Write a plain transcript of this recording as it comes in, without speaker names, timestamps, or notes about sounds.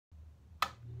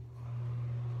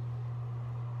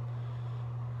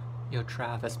Yo,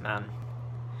 Travis, man.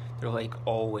 They're like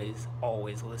always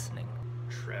listening.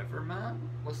 Trevor, man?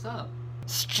 What's up?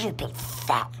 Stupid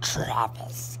fat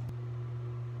Travis.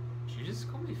 Did you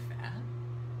just call me fat?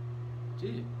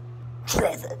 Dude.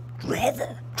 Trevor.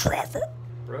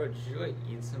 Bro, did you like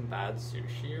eat some bad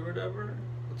sushi or whatever?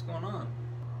 What's going on?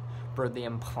 Bro, they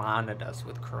implanted us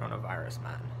with coronavirus,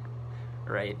 man.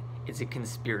 Right? It's a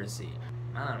conspiracy.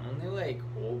 Man, only like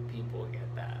old people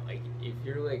get that. Like if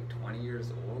you're like 20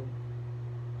 years old,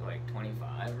 or like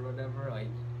 25 or whatever, like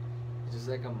it's just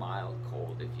like a mild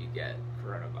cold if you get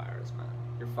coronavirus, man.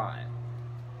 You're fine.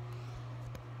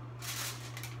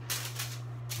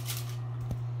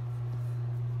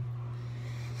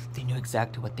 They knew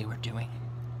exactly what they were doing.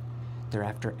 They're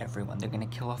after everyone. They're gonna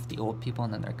kill off the old people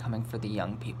and then they're coming for the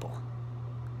young people.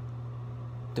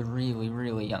 The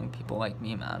really young people like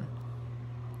me, man.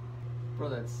 Bro,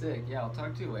 that's sick. Yeah, I'll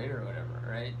talk to you later or whatever,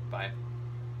 right? Bye.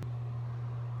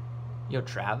 Yo,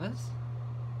 Travis?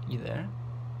 You there?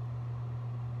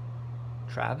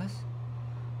 Travis?